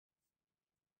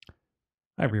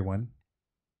Hi everyone,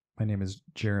 my name is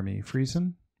Jeremy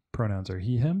Friesen, pronouns are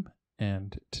he, him,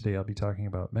 and today I'll be talking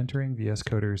about mentoring VS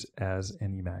Coders as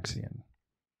an Emacsien.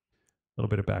 A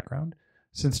little bit of background.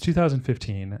 Since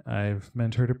 2015, I've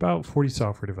mentored about 40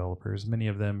 software developers, many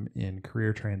of them in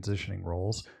career transitioning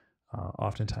roles,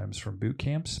 oftentimes from boot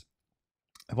camps.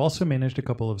 I've also managed a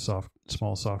couple of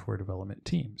small software development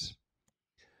teams.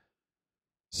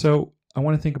 So I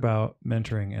want to think about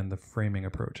mentoring and the framing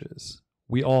approaches.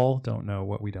 We all don't know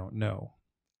what we don't know.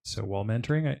 So while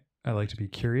mentoring, I like to be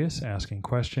curious, asking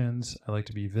questions. I like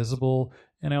to be visible,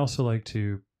 and I also like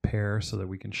to pair so that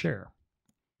we can share.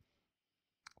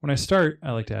 When I start,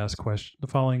 I like to ask the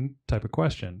following type of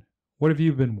question. What have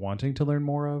you been wanting to learn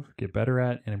more of, get better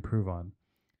at, and improve on?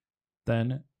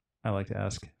 Then I like to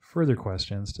ask further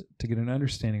questions to get an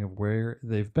understanding of where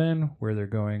they've been, where they're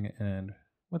going, and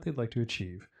what they'd like to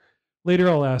achieve. Later,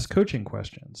 I'll ask coaching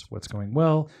questions. What's going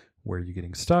well? Where are you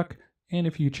getting stuck? And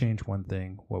if you change one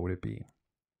thing, what would it be?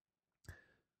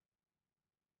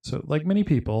 So, like many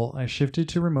people, I shifted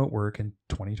to remote work in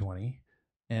 2020,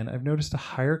 and I've noticed a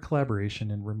higher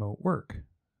collaboration in remote work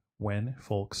when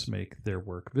folks make their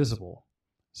work visible.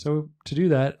 So, to do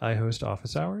that, I host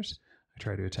office hours. I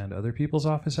try to attend other people's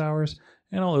office hours,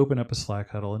 and I'll open up a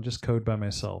Slack huddle and just code by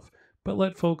myself, but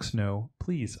let folks know,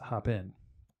 please hop in.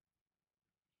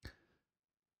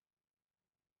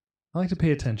 I like to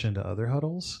pay attention to other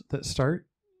huddles that start.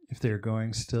 If they're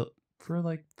going still for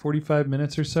like 45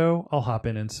 minutes or so, I'll hop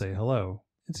in and say hello.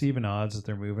 It's even odds that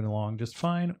they're moving along just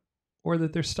fine or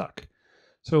that they're stuck.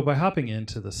 So by hopping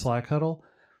into the Slack huddle,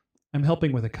 I'm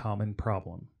helping with a common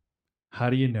problem. How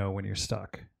do you know when you're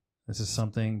stuck? This is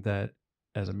something that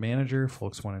as a manager,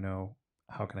 folks want to know,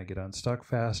 how can I get unstuck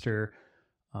faster?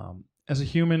 As a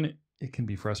human, it can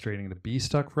be frustrating to be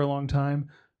stuck for a long time,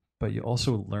 but you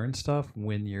also learn stuff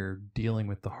when you're dealing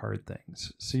with the hard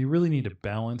things. So you really need to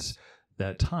balance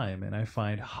that time. And I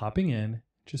find hopping in,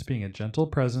 just being a gentle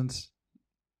presence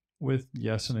with,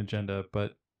 yes, an agenda,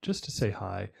 but just to say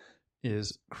hi,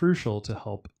 is crucial to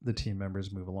help the team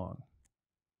members move along.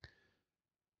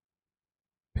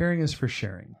 Pairing is for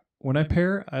sharing. When I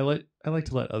pair, I like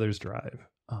to let others drive.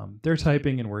 They're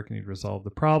typing and working to resolve the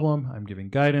problem. I'm giving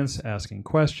guidance, asking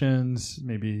questions,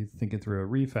 maybe thinking through a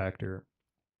refactor.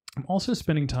 I'm also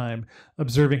spending time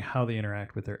observing how they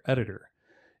interact with their editor.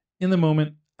 In the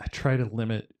moment, I try to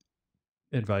limit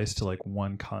advice to like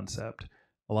one concept.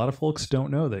 A lot of folks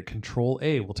don't know that Control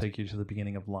A will take you to the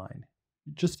beginning of line.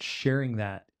 Just sharing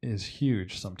that is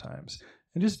huge sometimes.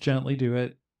 And just gently do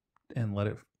it and let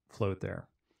it float there.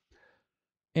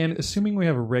 And assuming we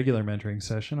have a regular mentoring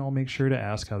session, I'll make sure to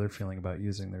ask how they're feeling about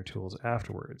using their tools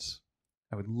afterwards.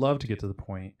 I would love to get to the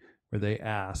point where they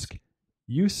ask,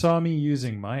 you saw me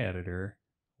using my editor.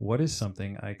 What is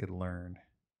something I could learn?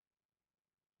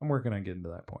 I'm working on getting to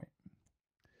that point.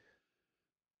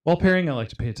 While pairing, I like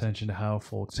to pay attention to how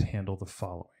folks handle the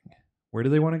following. Where do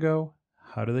they want to go?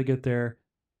 How do they get there?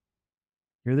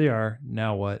 Here they are,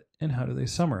 now what? And how do they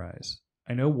summarize?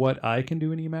 I know what I can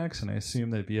do in Emacs, and I assume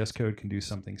that VS Code can do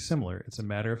something similar. It's a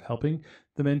matter of helping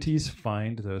the mentees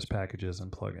find those packages and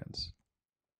plugins.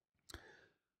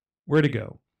 Where to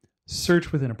go?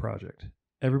 Search within a project.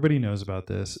 Everybody knows about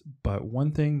this, but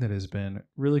one thing that has been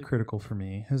really critical for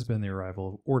me has been the arrival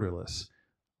of orderless.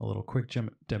 A little quick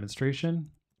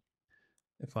demonstration.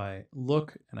 If I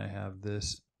look and I have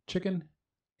this chicken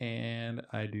and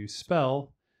I do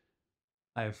spell,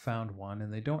 I've found one,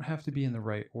 and they don't have to be in the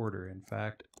right order. In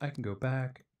fact, I can go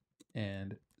back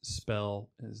and spell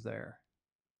is there.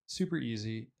 Super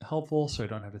easy, helpful, so I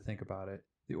don't have to think about it,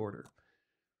 the order.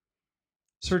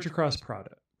 Search across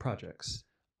projects.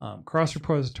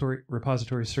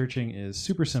 Cross-repository searching is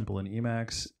super simple in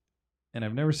Emacs, and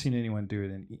I've never seen anyone do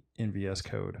it in VS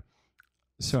Code.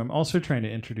 So I'm also trying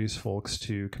to introduce folks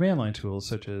to command line tools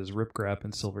such as ripgrep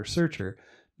and Silver Searcher,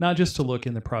 not just to look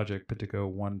in the project, but to go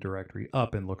one directory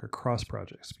up and look across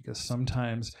projects, because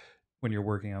sometimes when you're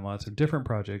working on lots of different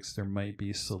projects, there might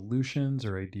be solutions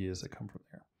or ideas that come from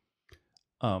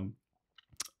there.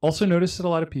 Also notice that a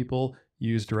lot of people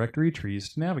use directory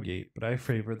trees to navigate, but I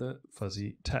favor the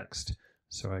fuzzy text.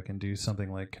 So I can do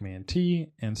something like Command T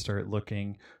and start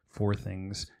looking for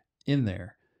things in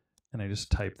there. And I just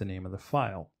type the name of the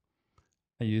file.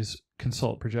 I use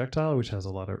consult projectile, which has a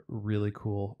lot of really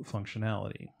cool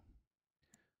functionality.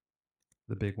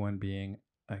 The big one being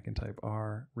I can type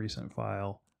R, recent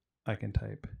file, I can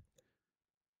type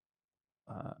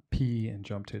P and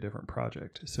jump to a different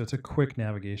project. So it's a quick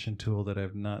navigation tool that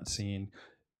I've not seen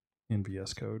in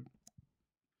VS Code.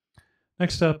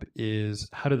 Next up is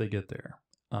how do they get there?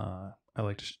 I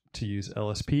like to use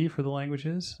LSP for the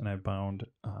languages, and I bound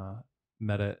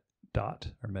meta dot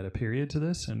or meta period to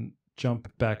this and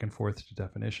jump back and forth to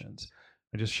definitions.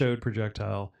 I just showed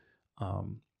projectile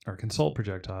or consult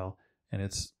projectile, and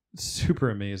it's super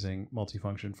amazing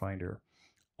multifunction finder.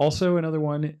 Also, another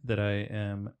one that I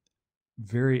am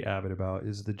very avid about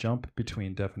is the jump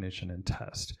between definition and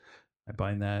test. I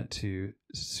bind that to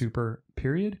super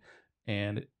period,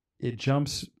 and it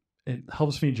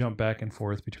helps me jump back and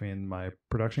forth between my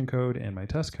production code and my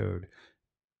test code.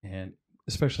 And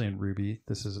especially in Ruby,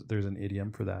 there's an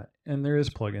idiom for that. And there is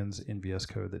plugins in VS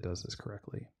Code that does this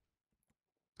correctly.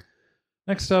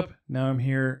 Next up, now I'm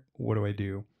here, what do I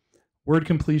do? Word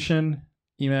completion,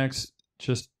 Emacs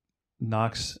just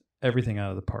knocks everything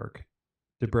out of the park.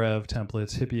 Debrev,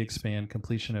 templates, hippie expand,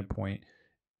 completion at point.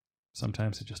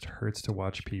 Sometimes it just hurts to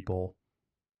watch people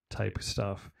type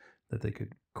stuff that they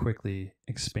could quickly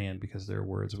expand because there are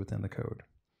words within the code.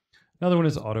 Another one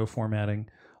is auto formatting.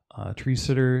 Tree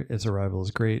Sitter, its arrival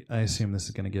is great. I assume this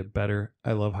is going to get better.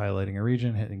 I love highlighting a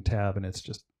region, hitting tab, and it's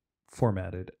just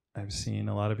formatted. I've seen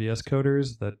a lot of VS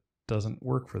coders that doesn't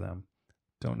work for them.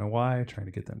 Don't know why, trying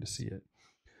to get them to see it.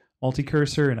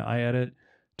 Multi-cursor and iEdit.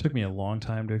 Took me a long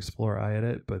time to explore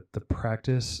iEdit, but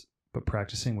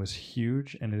practicing was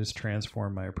huge, and it has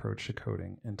transformed my approach to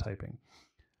coding and typing.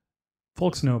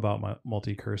 Folks know about my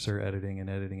multi-cursor editing and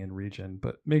editing in region,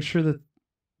 but make sure that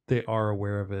they are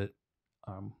aware of it.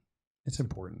 It's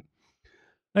important.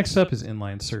 Next up is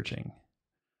inline searching.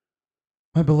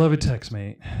 My beloved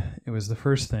TextMate. It was the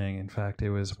first thing. In fact, it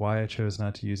was why I chose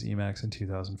not to use Emacs in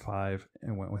 2005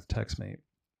 and went with TextMate.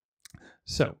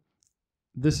 So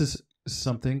this is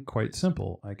something quite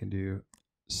simple. I can do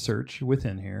search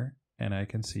within here, and I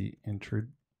can see introduced,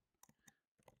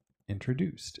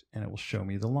 and it will show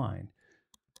me the line.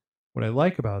 What I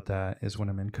like about that is when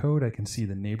I'm in code, I can see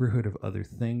the neighborhood of other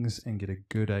things and get a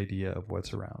good idea of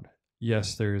what's around.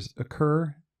 Yes, there's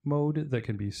occur mode that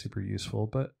can be super useful,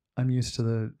 but I'm used to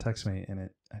the TextMate and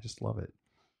I just love it.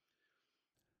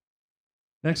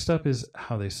 Next up is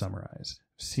how they summarize.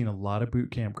 I've seen a lot of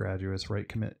bootcamp graduates write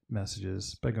commit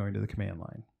messages by going to the command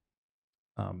line.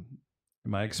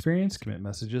 In my experience, commit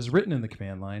messages written in the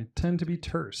command line tend to be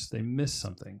terse. They miss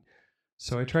something.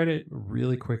 So I try to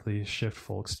really quickly shift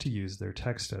folks to use their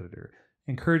text editor,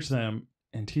 encourage them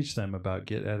and teach them about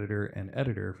get editor and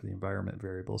editor for the environment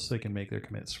variables so they can make their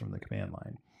commits from the command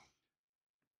line.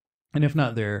 And if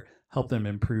not there, help them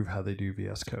improve how they do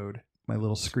VS Code. My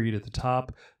little screed at the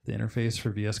top, the interface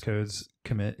for VS Code's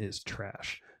commit is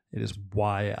trash. It is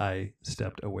why I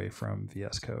stepped away from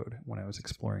VS Code when I was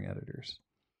exploring editors.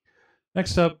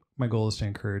 Next up, my goal is to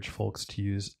encourage folks to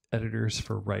use editors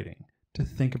for writing, to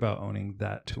think about owning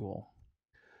that tool.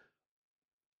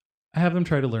 I have them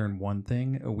try to learn one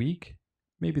thing a week.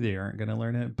 Maybe they aren't going to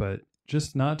learn it, but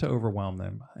just not to overwhelm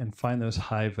them and find those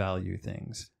high value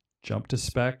things. Jump to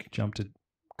spec, jump to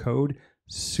code,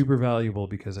 super valuable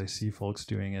because I see folks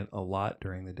doing it a lot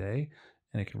during the day,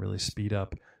 and it can really speed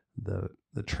up the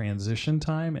transition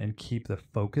time and keep the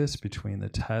focus between the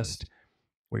test,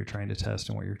 what you're trying to test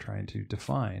and what you're trying to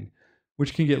define,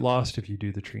 which can get lost if you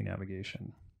do the tree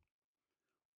navigation.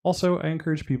 Also, I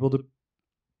encourage people to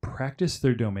practice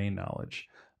their domain knowledge.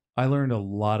 I learned a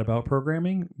lot about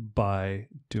programming by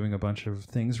doing a bunch of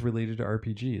things related to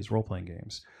RPGs, role-playing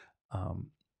games.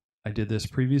 I did this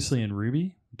previously in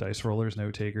Ruby, dice rollers,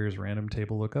 note takers, random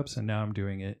table lookups, and now I'm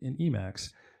doing it in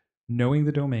Emacs. Knowing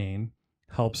the domain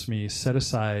helps me set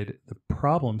aside the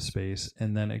problem space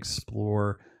and then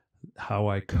explore how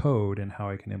I code and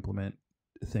how I can implement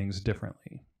things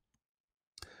differently.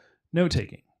 Note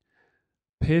taking.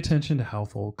 Pay attention to how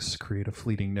folks create a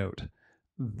fleeting note.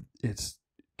 It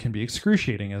can be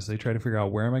excruciating as they try to figure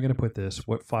out where am I going to put this,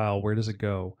 what file, where does it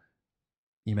go.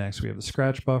 Emacs, we have the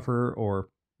scratch buffer or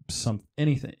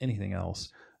anything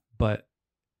else, but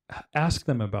ask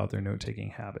them about their note-taking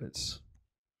habits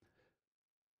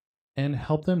and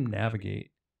help them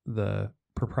navigate the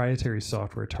proprietary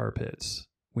software tar pits.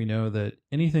 We know that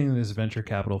anything that is venture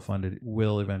capital funded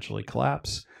will eventually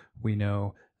collapse. We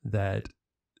know that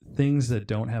things that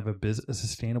don't have a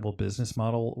sustainable business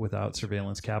model without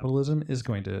surveillance capitalism is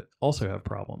going to also have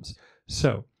problems.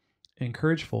 So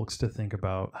encourage folks to think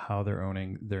about how they're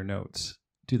owning their notes.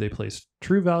 Do they place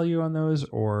true value on those,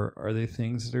 or are they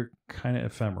things that are kind of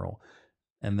ephemeral?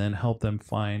 And then help them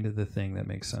find the thing that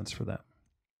makes sense for them.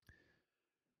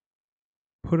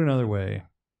 Put another way,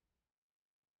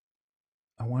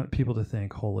 I want people to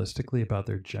think holistically about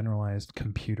their generalized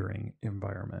computing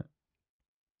environment.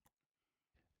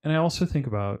 And I also think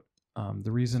about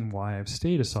the reason why I've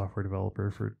stayed a software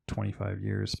developer for 25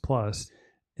 years plus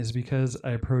is because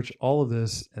I approach all of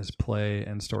this as play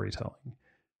and storytelling.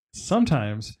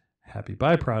 Sometimes happy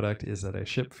byproduct is that I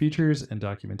ship features and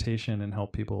documentation and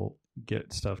help people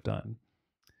get stuff done.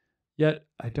 Yet,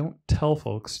 I don't tell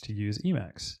folks to use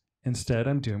Emacs. Instead,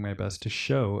 I'm doing my best to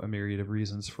show a myriad of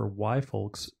reasons for why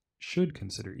folks should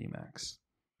consider Emacs.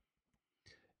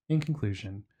 In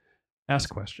conclusion, ask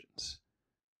questions.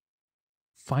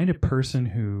 Find a person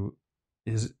who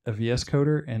is a VS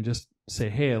coder and just say,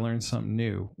 hey, I learned something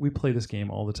new. We play this game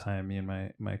all the time, me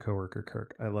and my coworker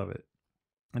Kirk. I love it.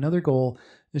 Another goal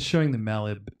is showing the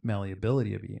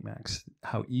malleability of Emacs,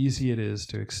 how easy it is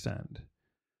to extend.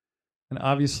 And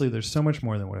obviously, there's so much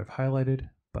more than what I've highlighted,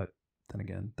 but then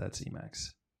again, that's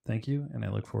Emacs. Thank you, and I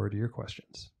look forward to your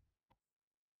questions.